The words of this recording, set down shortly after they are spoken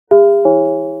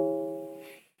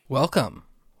Welcome,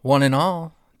 one and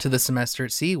all, to the Semester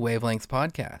at Sea Wavelength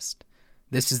podcast.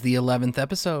 This is the 11th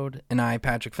episode, and I,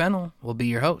 Patrick Fennell, will be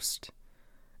your host.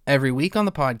 Every week on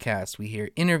the podcast, we hear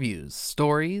interviews,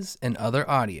 stories, and other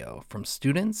audio from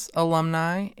students,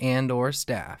 alumni, and/or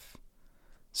staff.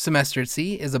 Semester at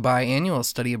Sea is a biannual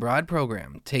study abroad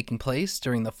program taking place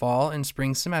during the fall and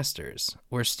spring semesters,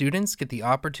 where students get the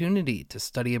opportunity to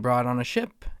study abroad on a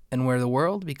ship and where the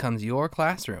world becomes your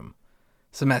classroom.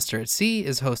 Semester at Sea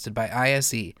is hosted by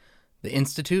ISE, the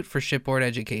Institute for Shipboard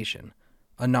Education,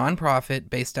 a nonprofit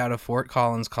based out of Fort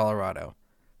Collins, Colorado.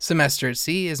 Semester at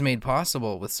Sea is made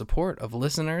possible with support of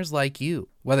listeners like you.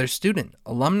 Whether student,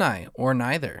 alumni, or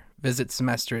neither, visit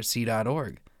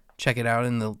semesteratsea.org. Check it out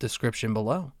in the description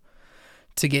below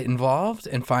to get involved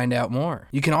and find out more.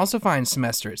 You can also find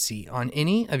Semester at Sea on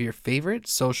any of your favorite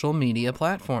social media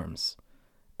platforms.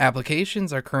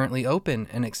 Applications are currently open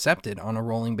and accepted on a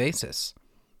rolling basis.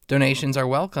 Donations are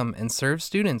welcome and serve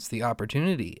students the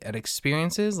opportunity at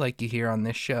experiences like you hear on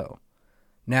this show.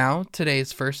 Now,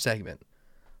 today's first segment.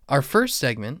 Our first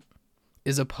segment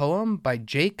is a poem by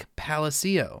Jake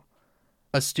Palacio,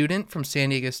 a student from San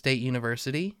Diego State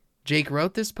University. Jake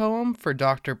wrote this poem for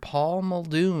Dr. Paul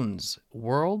Muldoon's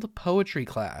World Poetry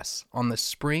class on the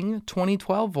spring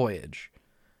 2012 voyage.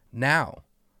 Now,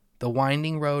 The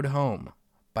Winding Road Home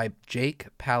by Jake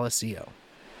Palacio.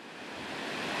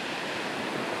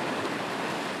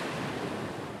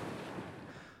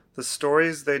 The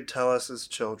stories they'd tell us as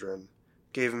children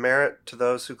gave merit to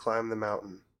those who climbed the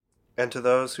mountain, and to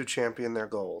those who championed their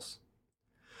goals.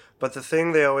 But the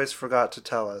thing they always forgot to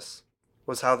tell us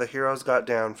was how the heroes got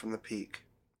down from the peak.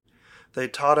 They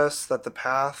taught us that the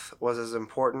path was as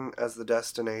important as the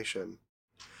destination,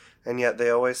 and yet they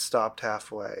always stopped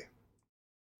halfway.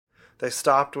 They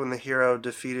stopped when the hero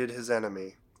defeated his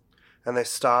enemy, and they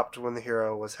stopped when the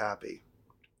hero was happy.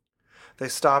 They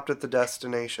stopped at the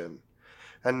destination,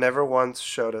 and never once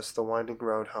showed us the winding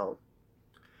road home,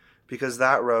 because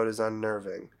that road is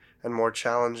unnerving and more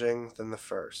challenging than the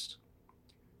first.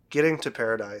 Getting to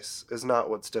paradise is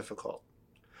not what's difficult.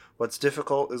 What's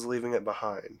difficult is leaving it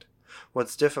behind.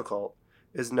 What's difficult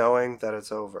is knowing that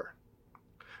it's over.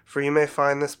 For you may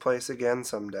find this place again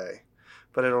someday,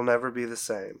 but it'll never be the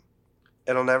same.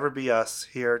 It'll never be us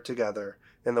here together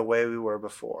in the way we were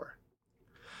before.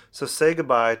 So say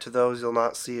goodbye to those you'll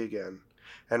not see again,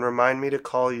 and remind me to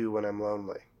call you when I'm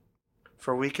lonely.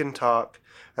 For we can talk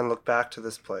and look back to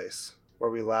this place, where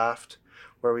we laughed,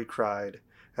 where we cried,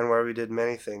 and where we did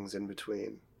many things in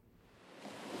between.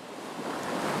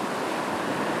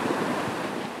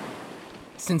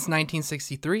 Since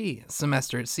 1963,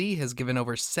 Semester at Sea has given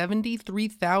over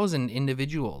 73,000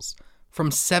 individuals from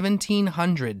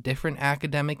 1,700 different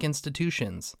academic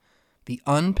institutions the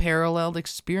unparalleled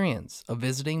experience of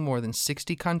visiting more than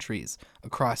 60 countries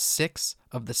across 6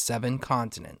 of the 7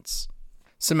 continents.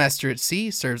 Semester at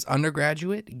Sea serves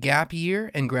undergraduate, gap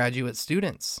year, and graduate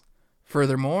students.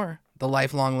 Furthermore, the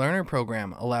Lifelong Learner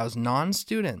Program allows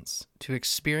non-students to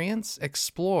experience,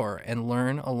 explore, and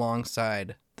learn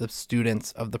alongside the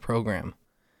students of the program.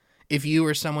 If you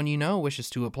or someone you know wishes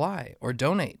to apply or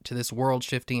donate to this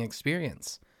world-shifting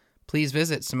experience, please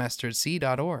visit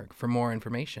semesteratsea.org for more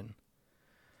information.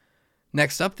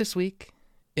 Next up this week,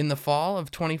 in the fall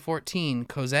of 2014,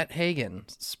 Cosette Hagen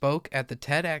spoke at the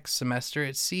TEDx Semester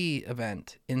at Sea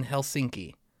event in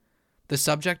Helsinki. The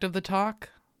subject of the talk,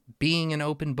 Being an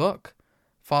Open Book,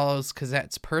 follows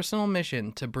Cosette's personal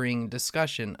mission to bring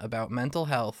discussion about mental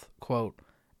health, quote,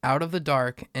 out of the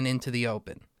dark and into the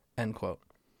open, end quote.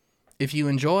 If you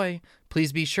enjoy,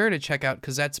 please be sure to check out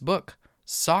Cosette's book,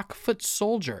 Sockfoot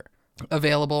Soldier,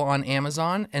 available on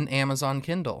Amazon and Amazon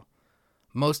Kindle.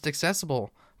 Most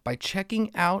accessible by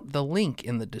checking out the link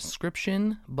in the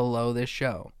description below this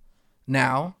show.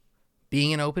 Now,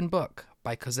 Being an Open Book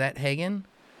by Cosette Hagen.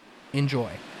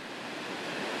 Enjoy.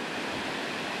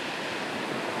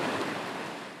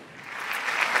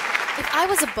 If I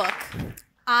was a book,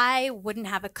 I wouldn't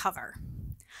have a cover.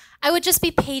 I would just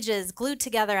be pages glued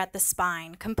together at the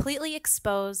spine, completely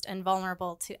exposed and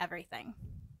vulnerable to everything.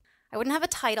 I wouldn't have a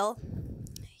title.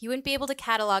 You wouldn't be able to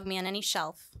catalog me on any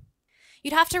shelf.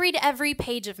 You'd have to read every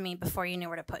page of me before you knew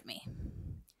where to put me.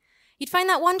 You'd find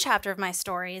that one chapter of my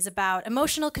story is about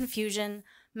emotional confusion,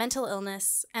 mental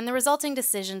illness, and the resulting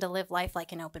decision to live life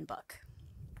like an open book.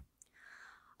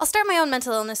 I'll start my own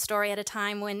mental illness story at a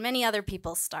time when many other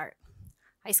people start.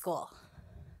 High school.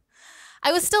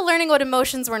 I was still learning what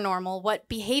emotions were normal, what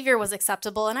behavior was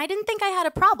acceptable, and I didn't think I had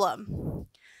a problem.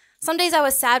 Some days I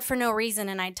was sad for no reason,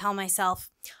 and I'd tell myself,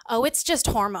 oh, it's just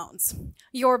hormones.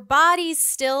 Your body's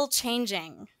still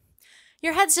changing.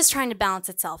 Your head's just trying to balance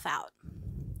itself out.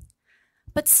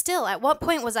 But still, at what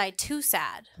point was I too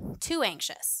sad, too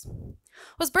anxious?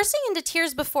 Was bursting into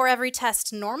tears before every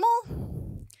test normal?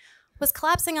 Was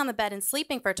collapsing on the bed and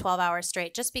sleeping for 12 hours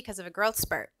straight just because of a growth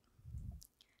spurt?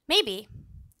 Maybe,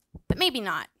 but maybe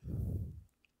not.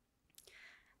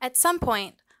 At some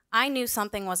point, I knew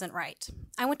something wasn't right.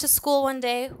 I went to school one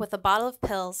day with a bottle of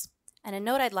pills and a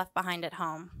note I'd left behind at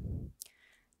home.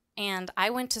 And I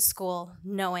went to school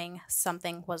knowing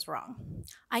something was wrong.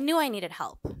 I knew I needed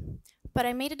help, but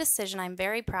I made a decision I'm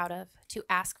very proud of to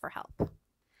ask for help.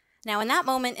 Now, in that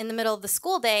moment in the middle of the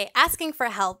school day, asking for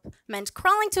help meant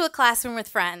crawling to a classroom with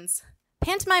friends,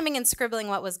 pantomiming and scribbling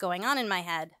what was going on in my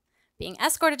head, being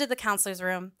escorted to the counselor's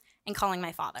room, and calling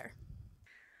my father.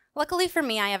 Luckily for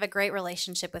me, I have a great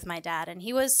relationship with my dad, and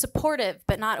he was supportive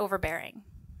but not overbearing.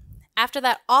 After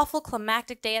that awful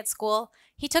climactic day at school,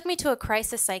 he took me to a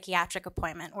crisis psychiatric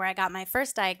appointment where I got my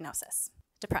first diagnosis,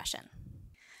 depression.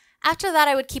 After that,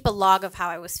 I would keep a log of how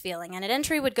I was feeling, and an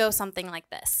entry would go something like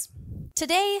this.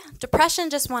 Today, depression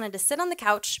just wanted to sit on the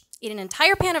couch, eat an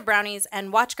entire pan of brownies,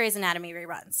 and watch Grey's Anatomy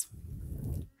reruns.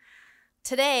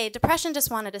 Today, depression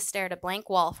just wanted to stare at a blank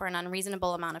wall for an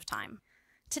unreasonable amount of time.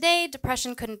 Today,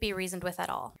 depression couldn't be reasoned with at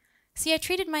all. See, I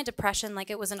treated my depression like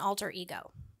it was an alter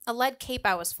ego, a lead cape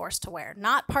I was forced to wear,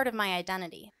 not part of my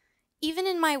identity. Even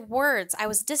in my words, I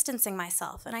was distancing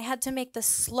myself, and I had to make the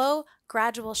slow,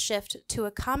 gradual shift to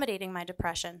accommodating my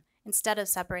depression instead of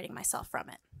separating myself from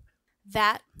it.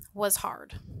 That was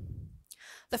hard.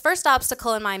 The first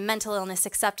obstacle in my mental illness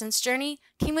acceptance journey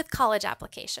came with college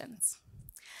applications.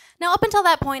 Now, up until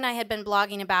that point, I had been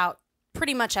blogging about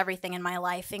pretty much everything in my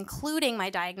life, including my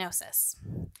diagnosis.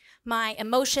 My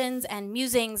emotions and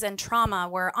musings and trauma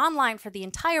were online for the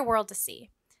entire world to see,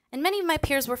 and many of my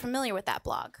peers were familiar with that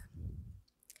blog.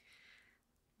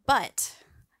 But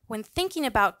when thinking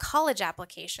about college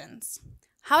applications,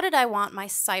 how did I want my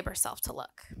cyber self to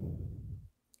look?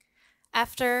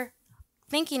 After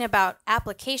thinking about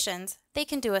applications, they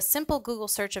can do a simple Google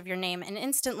search of your name and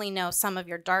instantly know some of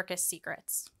your darkest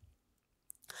secrets.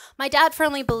 My dad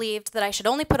firmly believed that I should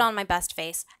only put on my best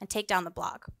face and take down the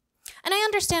blog. And I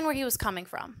understand where he was coming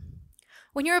from.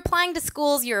 When you're applying to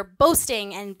schools, you're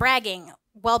boasting and bragging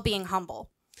while being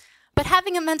humble. But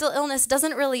having a mental illness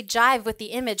doesn't really jive with the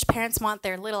image parents want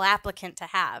their little applicant to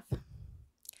have.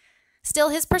 Still,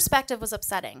 his perspective was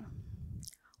upsetting.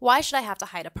 Why should I have to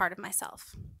hide a part of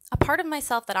myself? A part of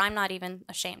myself that I'm not even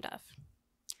ashamed of.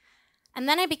 And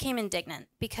then I became indignant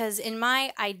because in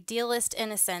my idealist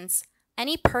innocence,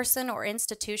 any person or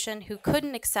institution who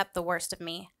couldn't accept the worst of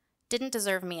me didn't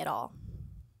deserve me at all.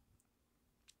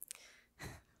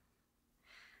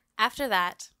 After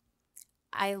that,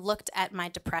 I looked at my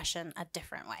depression a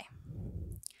different way.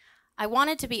 I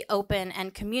wanted to be open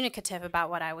and communicative about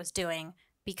what I was doing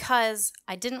because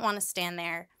I didn't want to stand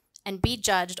there and be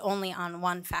judged only on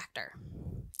one factor.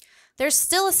 There's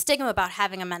still a stigma about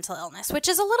having a mental illness, which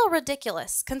is a little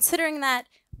ridiculous considering that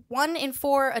 1 in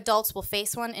 4 adults will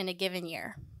face one in a given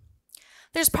year.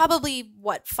 There's probably,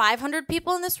 500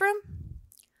 people in this room?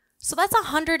 So that's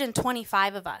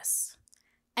 125 of us.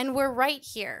 And we're right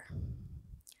here.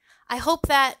 I hope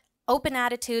that open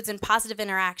attitudes and positive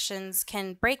interactions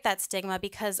can break that stigma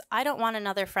because I don't want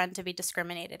another friend to be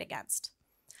discriminated against.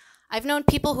 I've known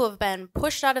people who have been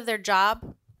pushed out of their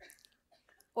job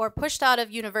or pushed out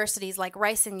of universities like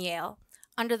Rice and Yale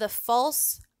under the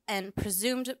false and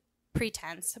presumed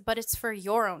pretense, but it's for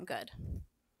your own good.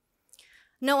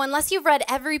 No, unless you've read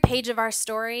every page of our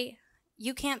story,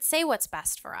 you can't say what's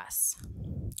best for us.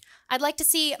 I'd like to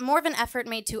see more of an effort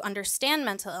made to understand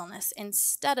mental illness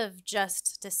instead of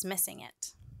just dismissing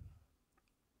it.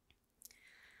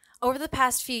 Over the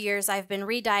past few years, I've been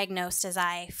re-diagnosed as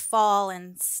I fall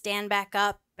and stand back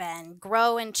up and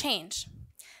grow and change.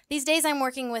 These days, I'm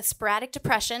working with sporadic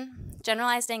depression,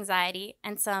 generalized anxiety,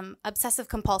 and some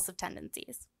obsessive-compulsive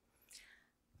tendencies.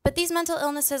 But these mental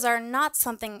illnesses are not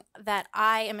something that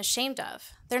I am ashamed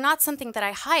of. They're not something that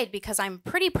I hide because I'm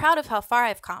pretty proud of how far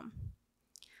I've come.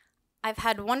 I've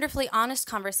had wonderfully honest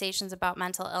conversations about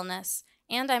mental illness,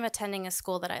 and I'm attending a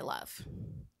school that I love.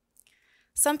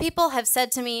 Some people have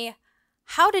said to me,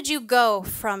 "How did you go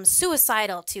from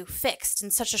suicidal to fixed in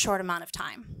such a short amount of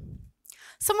time?"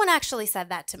 Someone actually said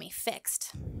that to me,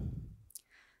 fixed.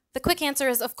 The quick answer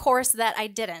is, of course, that I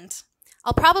didn't.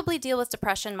 I'll probably deal with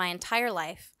depression my entire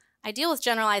life. I deal with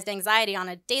generalized anxiety on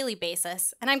a daily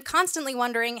basis, and I'm constantly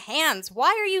wondering, "Hands, why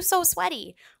are you so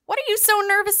sweaty? What are you so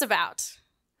nervous about?"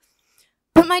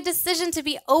 But my decision to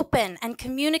be open and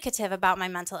communicative about my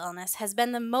mental illness has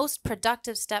been the most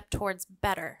productive step towards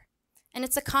better, and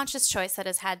it's a conscious choice that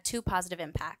has had 2 positive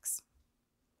impacts.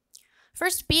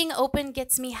 First, being open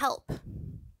gets me help.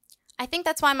 I think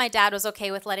that's why my dad was okay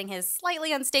with letting his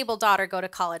slightly unstable daughter go to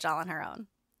college all on her own.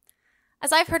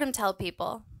 As I've heard him tell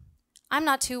people, I'm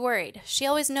not too worried. She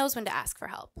always knows when to ask for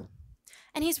help.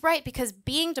 And he's right, because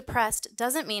being depressed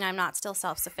doesn't mean I'm not still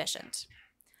self-sufficient.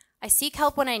 I seek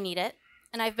help when I need it,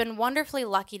 and I've been wonderfully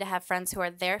lucky to have friends who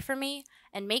are there for me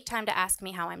and make time to ask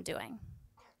me how I'm doing.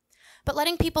 But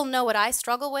letting people know what I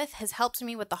struggle with has helped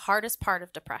me with the hardest part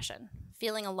of depression,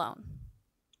 feeling alone.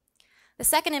 The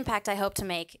second impact I hope to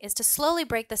make is to slowly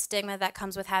break the stigma that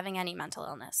comes with having any mental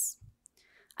illness.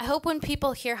 I hope when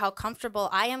people hear how comfortable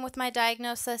I am with my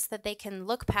diagnosis that they can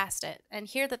look past it and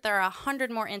hear that there are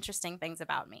 100 more interesting things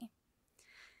about me.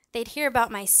 They'd hear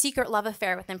about my secret love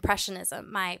affair with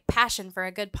Impressionism, my passion for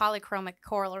a good polychromic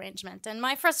choral arrangement, and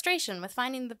my frustration with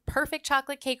finding the perfect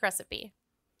chocolate cake recipe.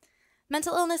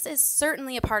 Mental illness is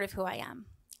certainly a part of who I am,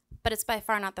 but it's by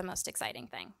far not the most exciting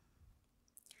thing.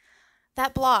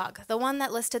 That blog, the one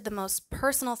that listed the most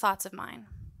personal thoughts of mine,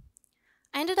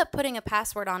 I ended up putting a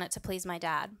password on it to please my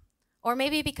dad, or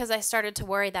maybe because I started to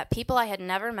worry that people I had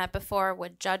never met before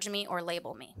would judge me or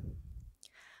label me.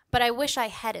 But I wish I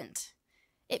hadn't.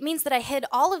 It means that I hid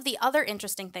all of the other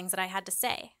interesting things that I had to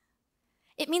say.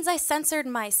 It means I censored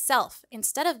myself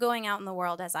instead of going out in the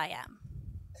world as I am.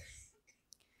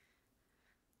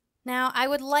 Now, I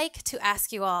would like to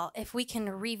ask you all if we can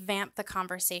revamp the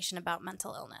conversation about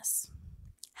mental illness.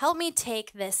 Help me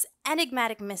take this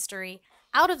enigmatic mystery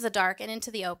out of the dark and into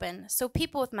the open so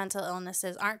people with mental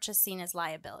illnesses aren't just seen as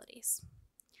liabilities.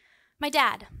 My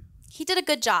dad, he did a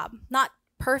good job. Not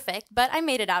perfect, but I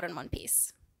made it out in one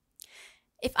piece.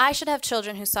 If I should have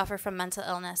children who suffer from mental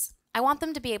illness, I want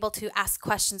them to be able to ask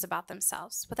questions about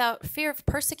themselves without fear of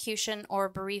persecution or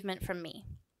bereavement from me.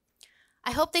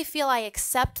 I hope they feel I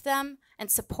accept them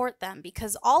and support them,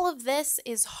 because all of this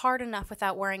is hard enough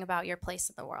without worrying about your place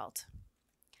in the world.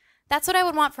 That's what I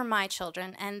would want for my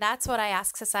children, and that's what I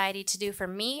ask society to do for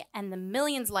me and the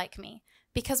millions like me.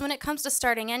 Because when it comes to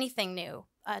starting anything new,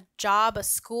 a job, a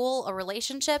school, a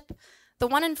relationship, the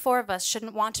 1 in 4 of us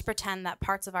shouldn't want to pretend that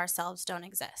parts of ourselves don't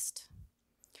exist.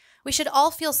 We should all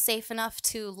feel safe enough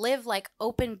to live like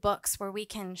open books where we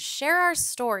can share our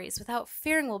stories without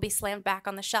fearing we'll be slammed back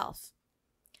on the shelf.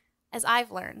 As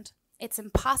I've learned, it's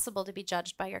impossible to be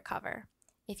judged by your cover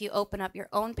if you open up your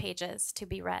own pages to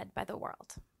be read by the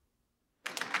world.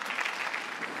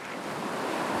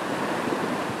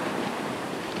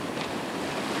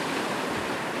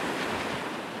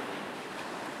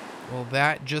 Well,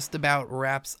 that just about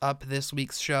wraps up this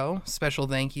week's show. Special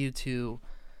thank you to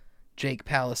Jake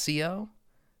Palacio,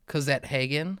 Cosette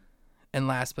Hagen, and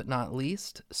last but not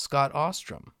least, Scott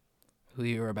Ostrom, who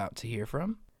you're about to hear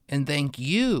from. And thank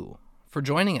you for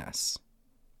joining us.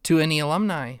 To any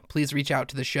alumni, please reach out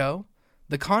to the show.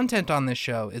 The content on this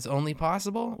show is only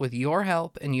possible with your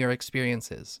help and your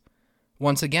experiences.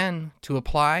 Once again, to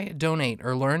apply, donate,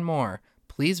 or learn more,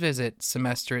 please visit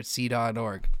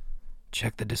semesteratc.org.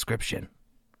 Check the description.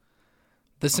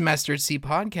 The Semester at Sea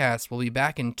podcast will be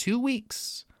back in 2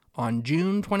 weeks on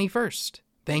June 21st.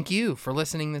 Thank you for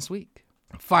listening this week.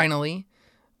 Finally,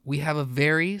 we have a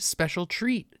very special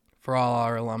treat for all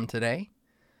our alum today.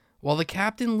 While the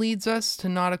captain leads us to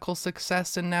nautical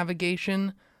success and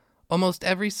navigation, almost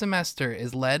every semester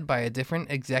is led by a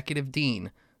different executive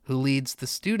dean who leads the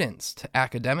students to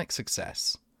academic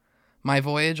success. My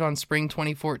voyage on spring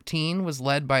 2014 was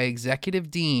led by Executive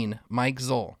Dean Mike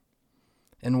Zoll.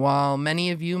 And while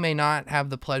many of you may not have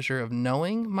the pleasure of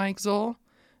knowing Mike Zoll,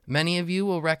 many of you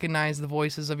will recognize the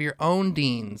voices of your own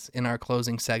deans in our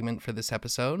closing segment for this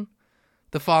episode.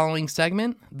 The following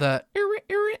segment, the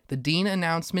Dean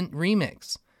Announcement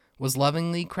Remix, was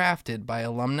lovingly crafted by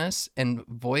alumnus and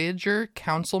Voyager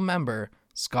Council member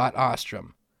Scott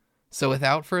Ostrom. So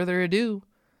without further ado,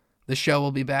 the show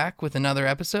will be back with another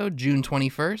episode June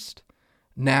 21st,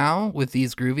 now with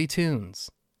these groovy tunes.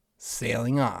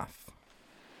 Sailing off.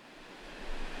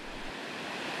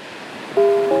 4,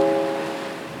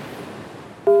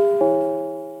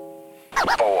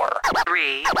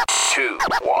 3, 2,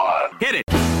 1. Hit it!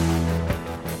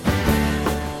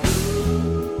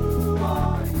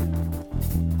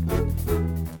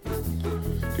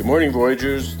 Good morning,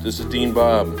 Voyagers. This is Dean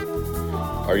Bob.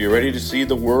 Are you ready to see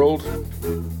the world?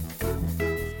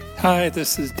 Hi,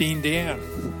 this is Dean Dan.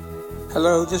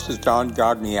 Hello, this is Don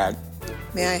Gogniak.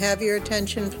 May I have your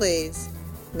attention, please?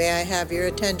 May I have your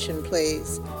attention,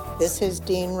 please? This is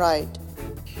Dean Wright.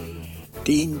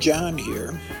 Dean John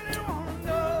here.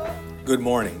 Good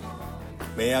morning.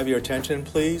 May I have your attention,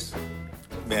 please?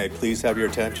 May I please have your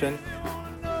attention?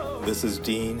 This is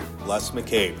Dean Les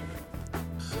McCabe.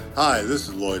 Hi, this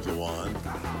is Lloyd Lewan.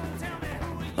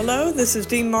 Hello, this is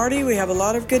Dean Marty. We have a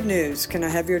lot of good news. Can I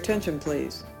have your attention,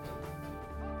 please?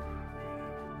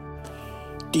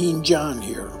 Dean John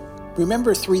here.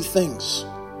 Remember 3 things.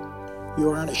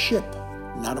 You're on a ship,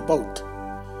 not a boat.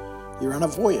 You're on a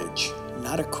voyage,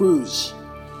 not a cruise.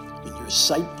 And you're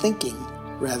sight thinking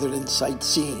rather than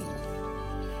sightseeing.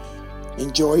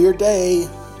 Enjoy your day.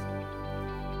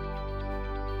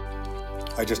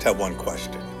 I just have one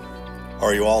question.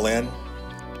 Are you all in?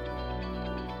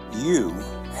 You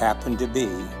happen to be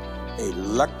a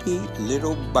lucky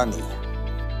little bunny.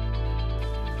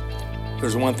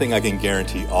 There's one thing I can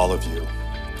guarantee all of you.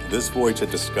 This voyage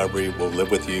of discovery will live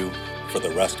with you for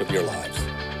the rest of your lives.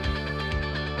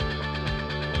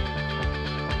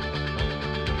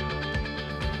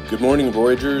 Good morning,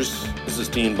 Voyagers. This is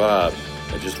Dean Bob.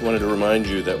 I just wanted to remind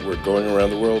you that we're going around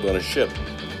the world on a ship.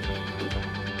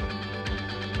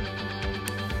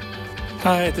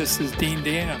 Hi, this is Dean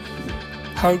Dan.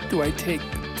 How do I take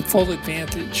full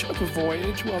advantage of a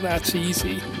voyage? Well, that's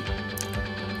easy.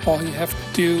 All you have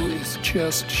to do is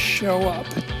just show up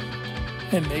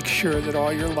and make sure that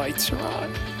all your lights are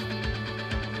on.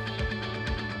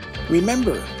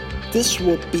 Remember, this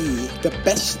will be the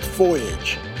best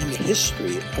voyage in the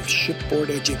history of shipboard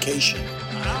education.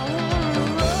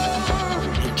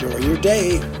 Enjoy your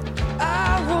day.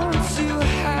 I want to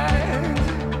hide.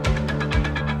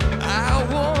 I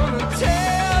want to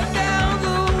tear down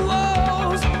the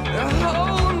walls that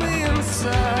hold me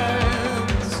inside.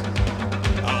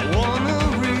 I want to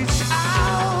reach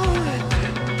out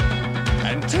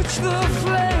and touch the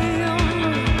flame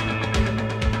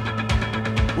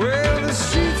where the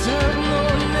streets have no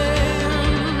name.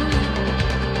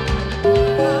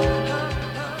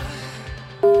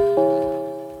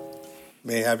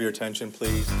 May I have your attention,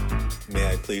 please? May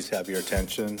I please have your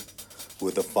attention?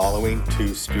 With the following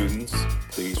 2 students,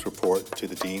 please report to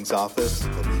the Dean's office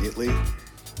immediately.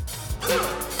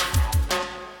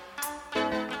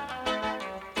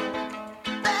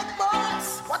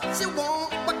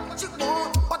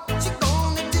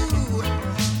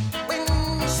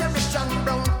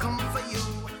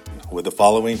 With the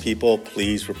following people,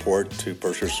 please report to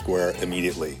Purser Square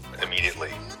immediately.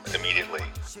 Immediately.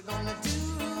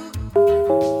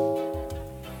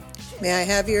 May I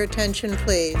have your attention,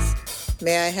 please?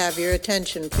 May I have your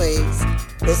attention, please?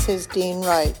 This is Dean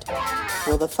Wright.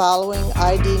 Will the following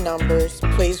ID numbers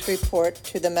please report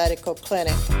to the medical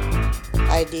clinic?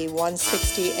 ID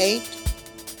 168,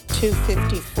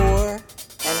 254,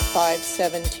 and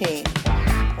 517.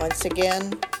 Once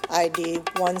again, ID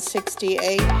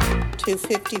 168,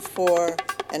 254,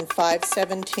 and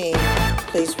 517.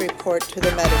 Please report to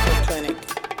the medical clinic.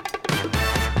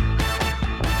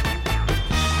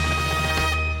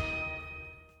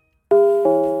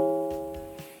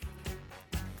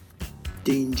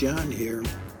 Dean John here.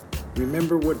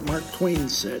 Remember what Mark Twain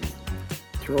said.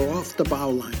 Throw off the bow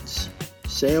lines.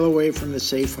 Sail away from the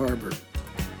safe harbor.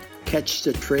 Catch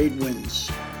the trade winds.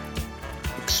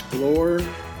 Explore,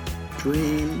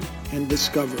 dream, and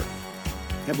discover.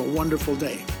 Have a wonderful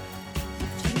day.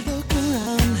 Look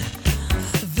around,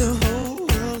 the whole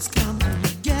world's coming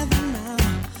together now.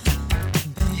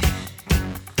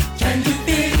 Can you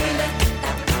feel it?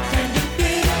 Can you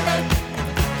feel it?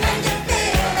 Can you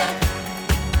feel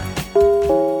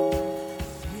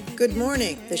it? Good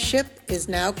morning. The ship is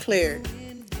now cleared.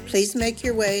 Please make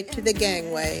your way to the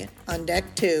gangway on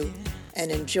Deck 2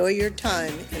 and enjoy your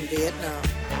time in Vietnam.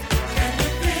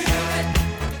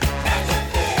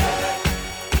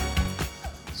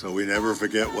 So we never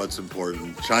forget what's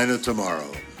important. China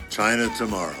tomorrow. China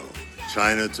tomorrow.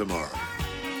 China tomorrow.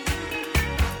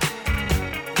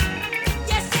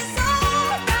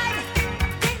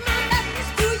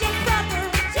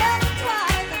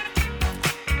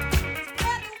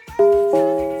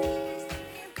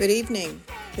 Good evening.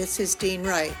 This is Dean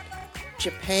Wright.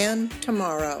 Japan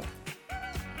tomorrow.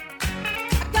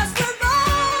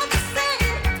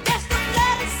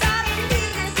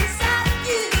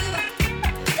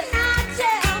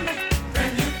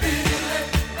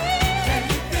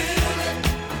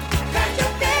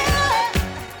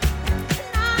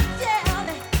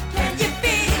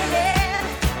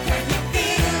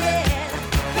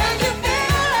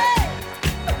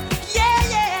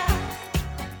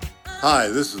 Hi,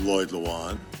 this is Lloyd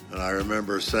Lewan, and I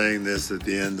remember saying this at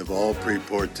the end of all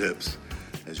pre-port tips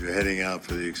as you're heading out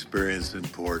for the experience in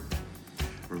port.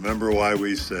 Remember why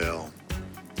we sail.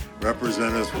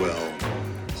 Represent us well.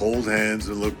 Hold hands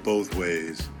and look both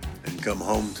ways, and come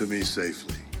home to me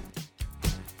safely.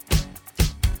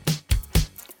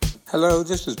 Hello,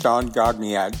 this is Don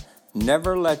Gogniat.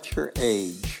 Never let your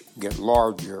age get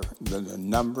larger than the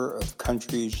number of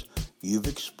countries you've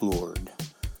explored.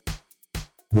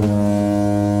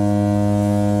 you.